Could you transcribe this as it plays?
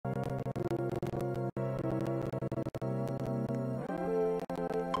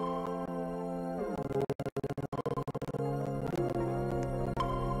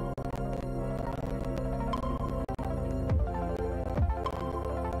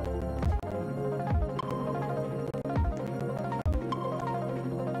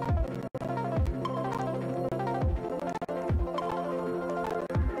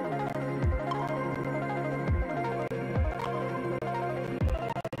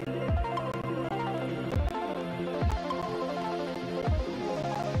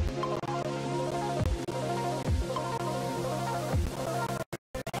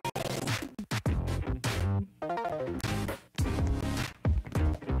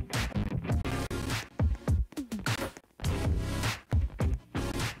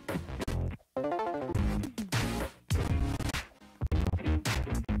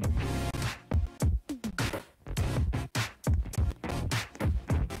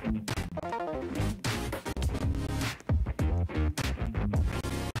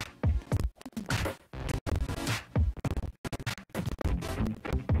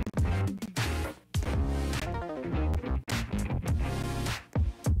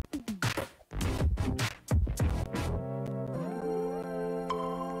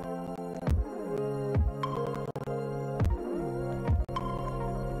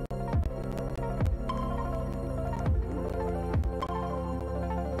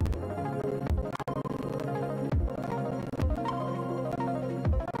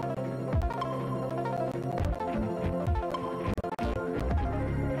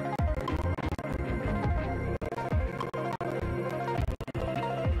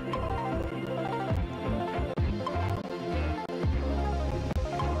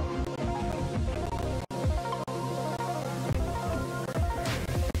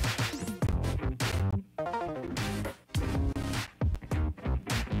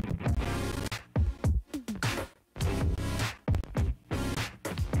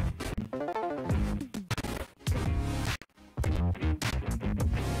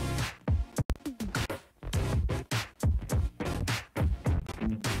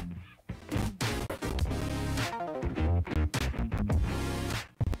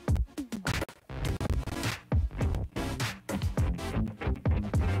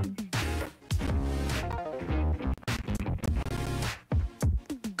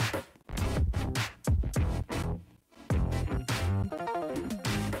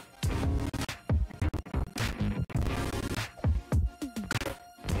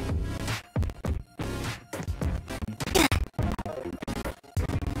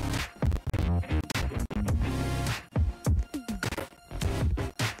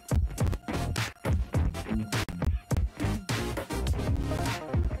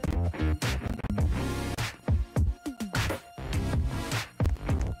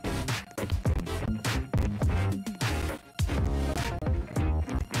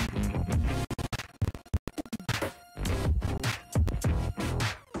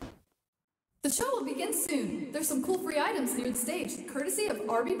show will begin soon. There's some cool free items near the stage, courtesy of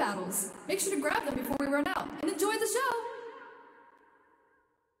RB Battles. Make sure to grab them before we run out, and enjoy the show!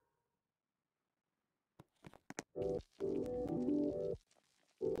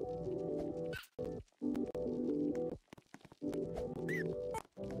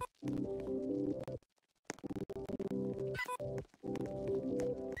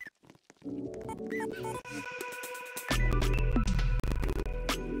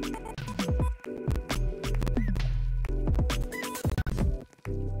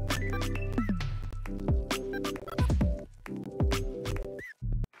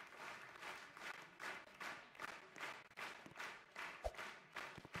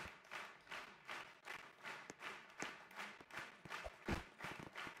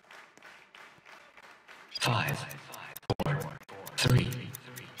 Five, 4, 3,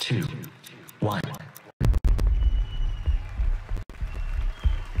 2, 1.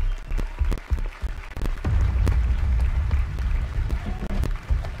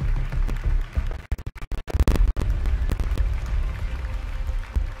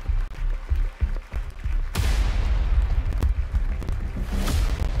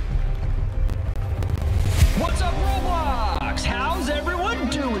 What's up, Roblox? How's everyone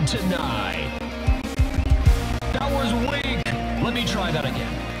doing tonight? That was weak. Let me try that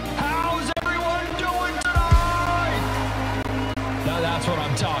again. How's everyone doing tonight? Now that's what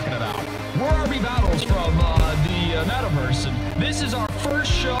I'm talking about. We're RB Battles from the Metaverse, and this is our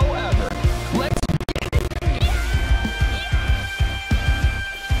first show ever. Let's get it.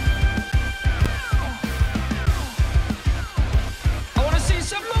 I want to see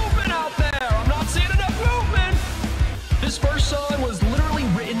some movement out there. I'm not seeing enough movement. This first song was literally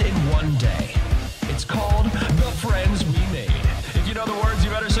written in one day. It's called The Friends We Made. If you know the words, you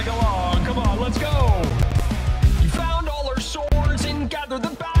better sing along. Come on, let's go. You found all our swords and gathered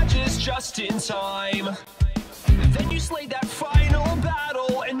the badges just in time. Then you slayed that final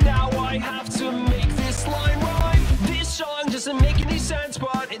battle, and now I have to make this line rhyme. This song doesn't make any sense,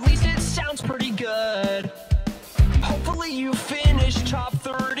 but at least it sounds pretty good. Hopefully you finish top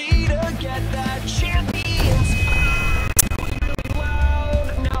 30 to get that champions. Really loud.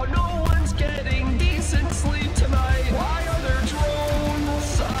 Now no one's getting decent sleep tonight. Why are there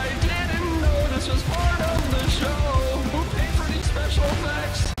drones? I didn't know this was part of the show. Who paid for these special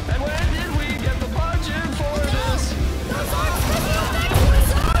effects? And when did we get the budget for this?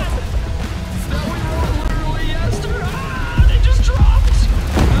 That we wrote literally yesterday. Ah, they just dropped.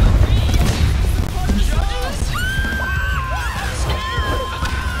 Judges. I'm scared.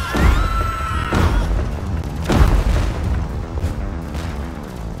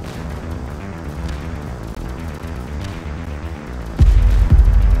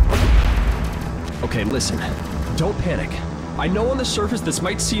 Okay, listen, don't panic. I know on the surface this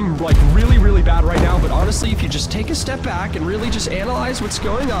might seem like really bad right now, but honestly, if you just take a step back and really just analyze what's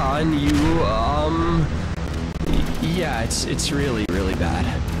going on, yeah, it's really bad.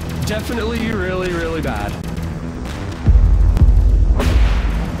 Definitely really bad.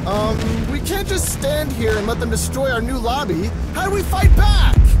 We can't just stand here and let them destroy our new lobby. How do we fight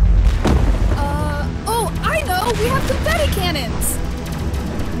back? Oh, I know! We have confetti cannons!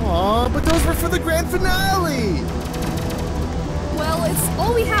 Aw, but those were for the grand finale! Well, it's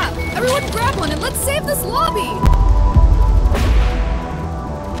all we have. Everyone grab one and let's save this lobby!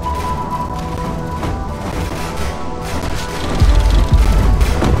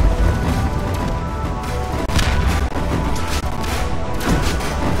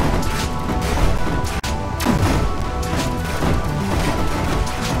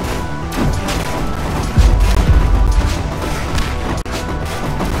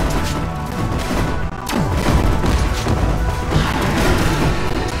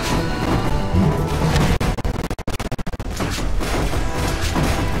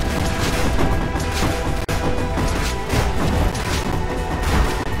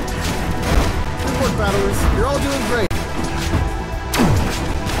 Battlers, you're all doing great.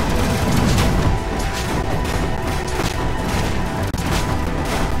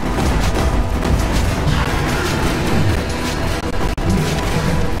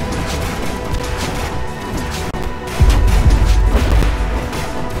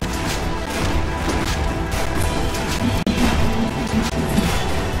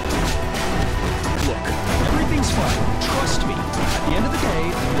 Look, everything's fine. Trust me. At the end of the day,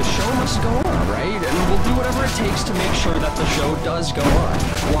 the show must go on, right? And we'll do whatever it takes to make sure that the show does go on.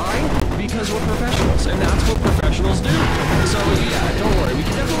 Why? Because we're professionals, and that's what professionals do. So yeah, don't worry, we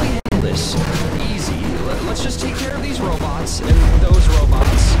can definitely handle this. Easy. Let's just take care of these robots, and those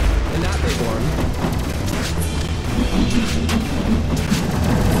robots, and that big one.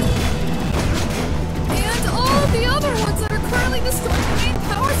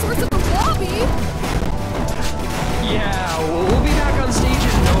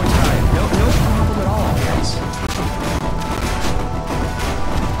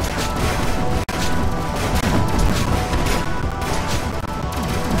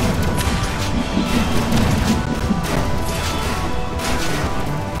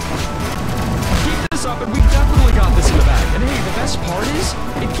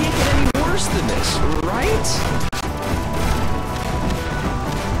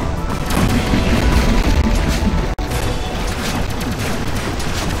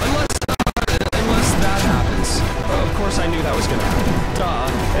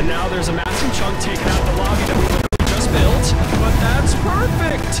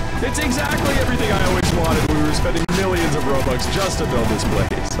 It's exactly everything I always wanted when we were spending millions of Robux just to build this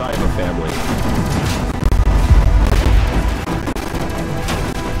place. I have a family.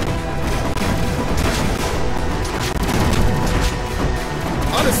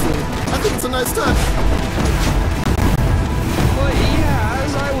 Honestly, I think it's a nice touch. But yeah,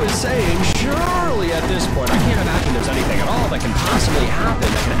 as I was saying, surely at this point, I can't imagine there's anything at all that can possibly happen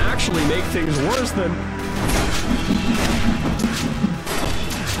that can actually make things worse than...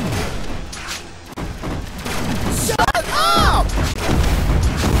 Shut up!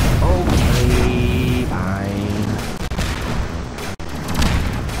 Okay, fine.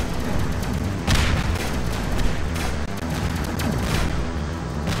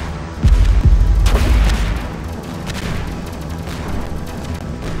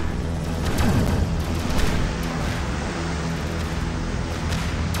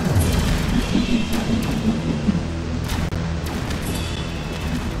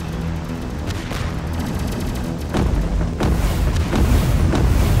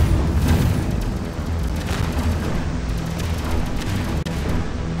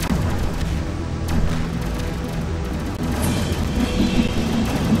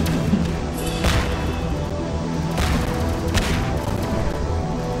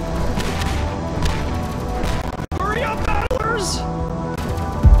 Hurry up, battlers!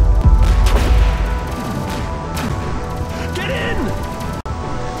 Get in!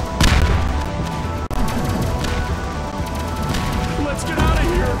 Let's get out of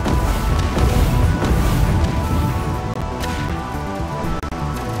here!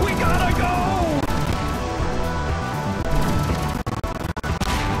 We gotta go!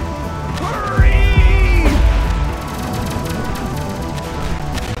 Hurry!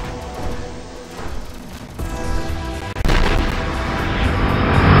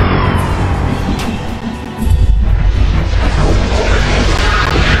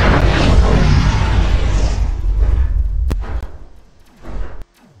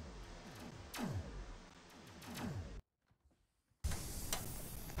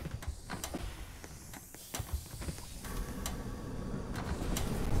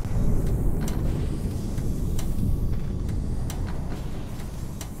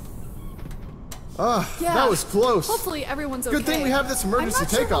 Yeah. That was close. Hopefully everyone's okay. Good thing we have this emergency I'm not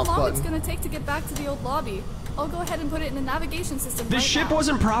sure takeoff how long button. it's gonna take to get back to the old lobby. I'll go ahead and put it in the navigation system This right ship now.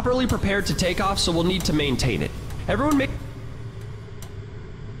 wasn't properly prepared to take off, so we'll need to maintain it. Everyone make...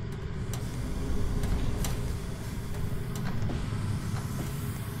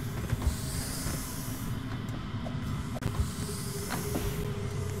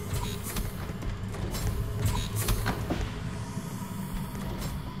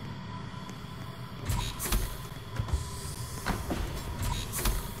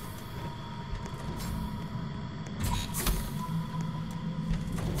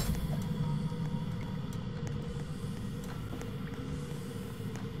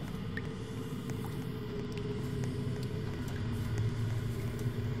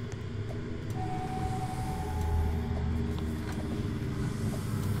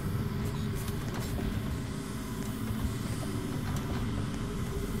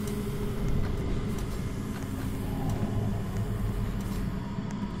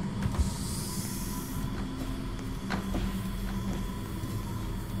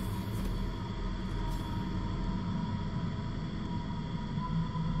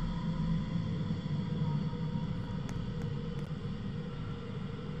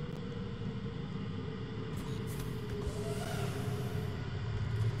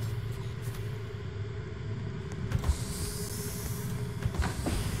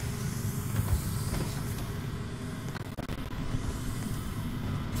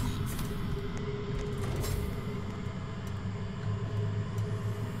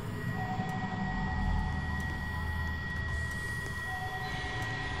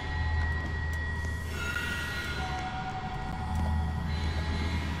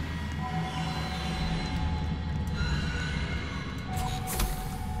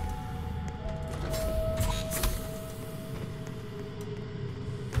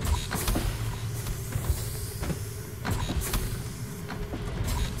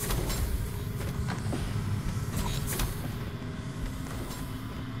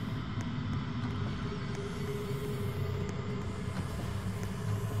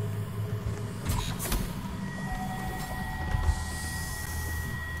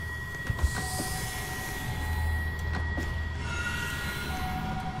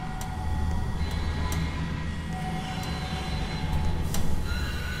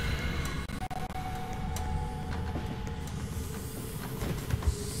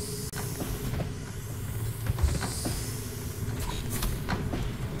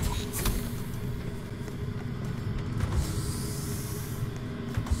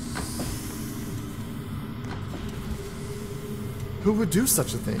 Who would do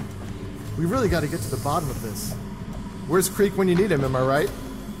such a thing? We really got to get to the bottom of this. Where's Creek when you need him, am I right?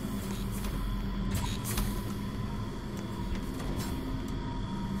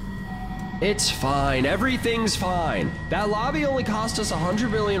 It's fine. Everything's fine. That lobby only cost us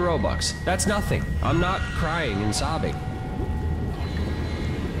 100 million Robux. That's nothing. I'm not crying and sobbing.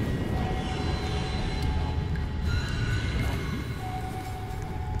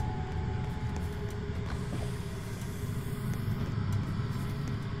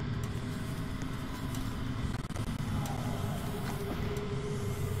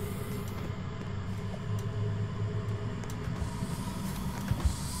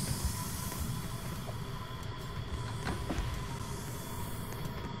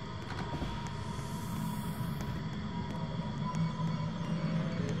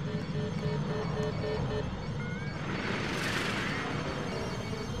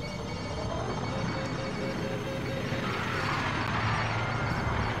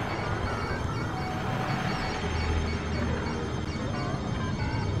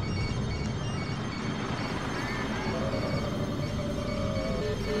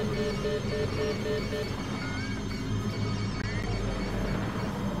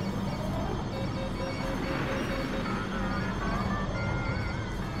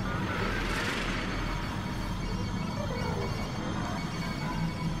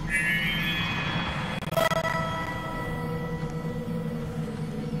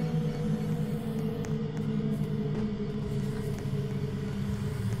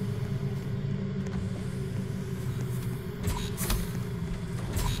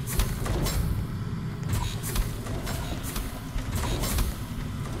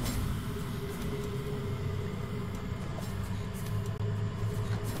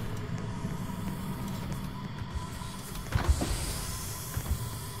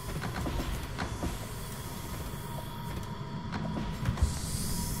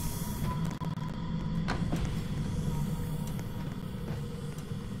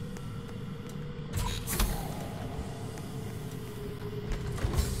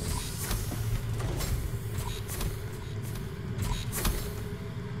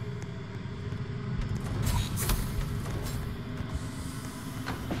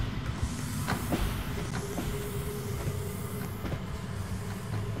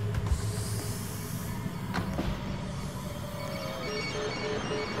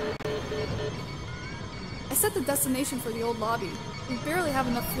 I set the destination for the old lobby. We barely have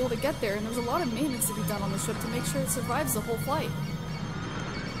enough fuel to get there, and there's a lot of maintenance to be done on the ship to make sure it survives the whole flight.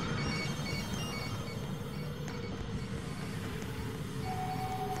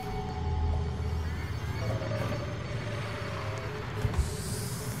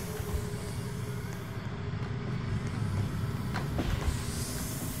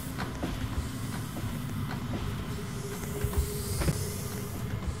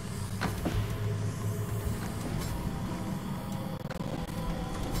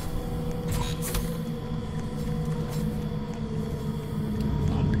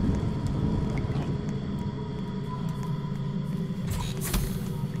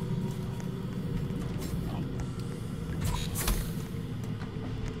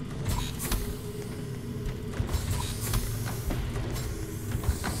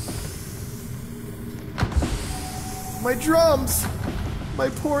 My drums! My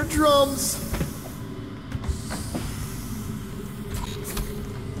poor drums!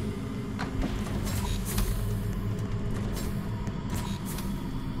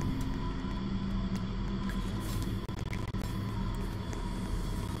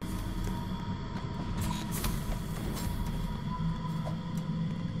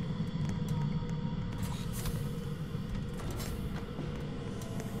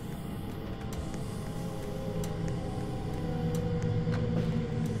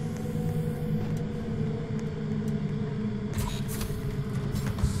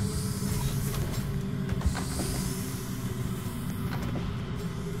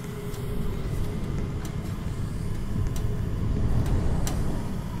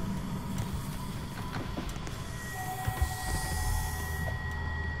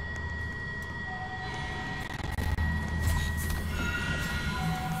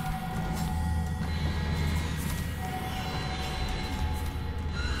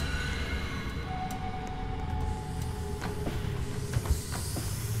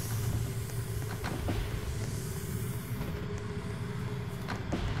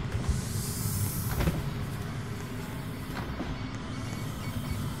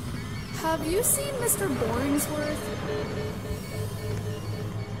 Have you seen Mr. Boringsworth?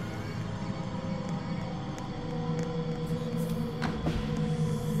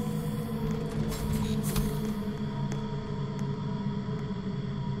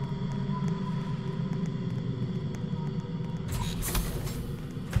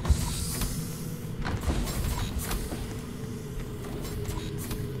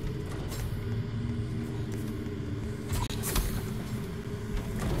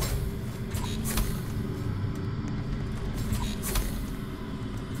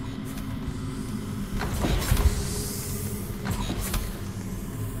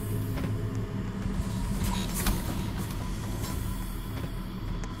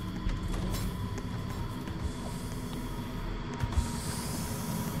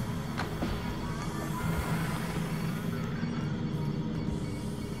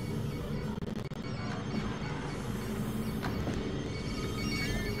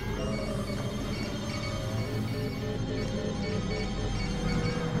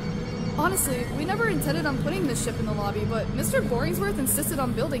 Honestly, we never intended on putting this ship in the lobby, but Mr. Boringsworth insisted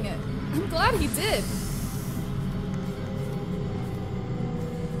on building it. I'm glad he did.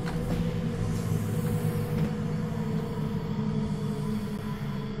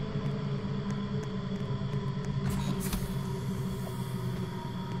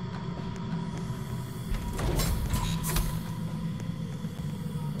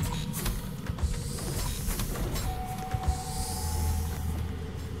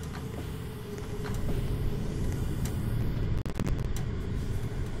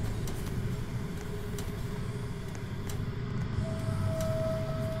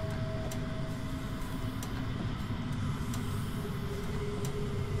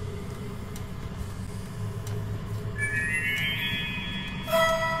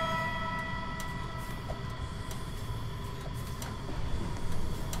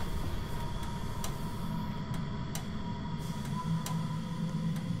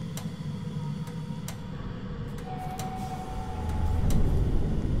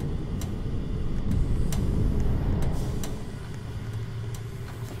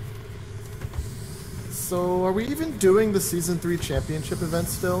 So, are we even doing the Season 3 Championship event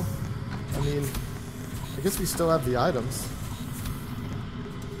still? I mean, I guess we still have the items.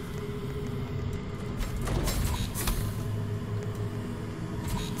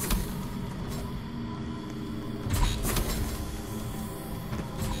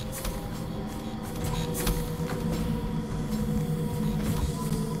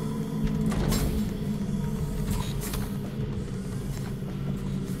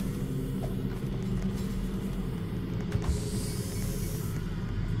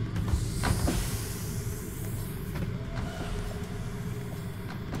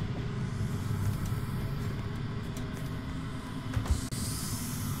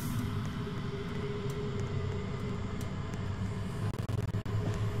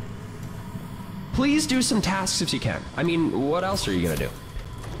 Please do some tasks if you can. I mean, what else are you gonna do?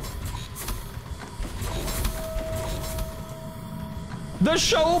 The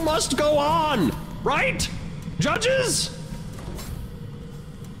show must go on, right? Judges?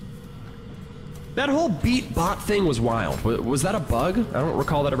 That whole beat bot thing was wild. Was that a bug? I don't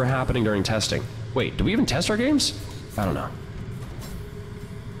recall that ever happening during testing. Wait, do we even test our games? I don't know.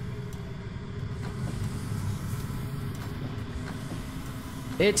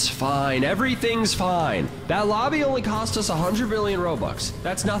 It's fine. Everything's fine. That lobby only cost us 100 million Robux.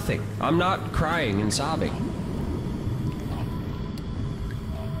 That's nothing. I'm not crying and sobbing.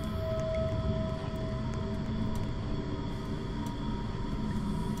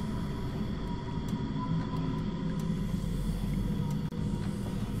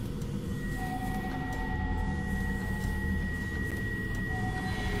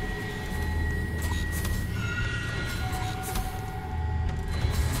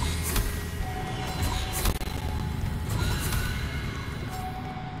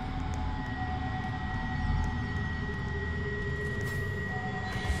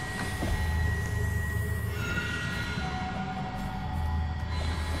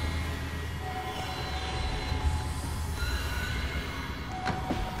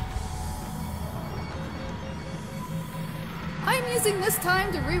 I'm using this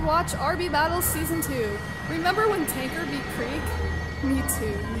time to rewatch RB Battles Season 2. Remember when Tanker beat Creek? Me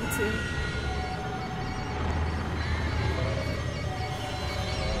too, me too.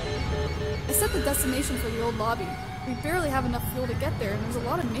 I set the destination for the old lobby. We barely have enough fuel to get there, and there's a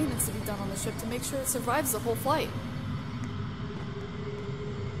lot of maintenance to be done on the ship to make sure it survives the whole flight.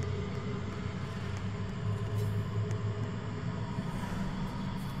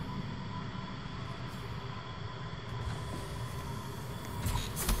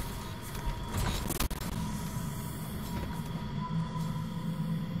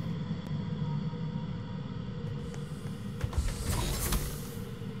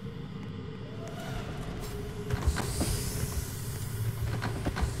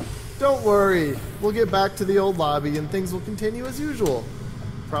 Don't worry, we'll get back to the old lobby and things will continue as usual.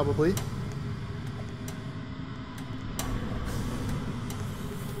 Probably.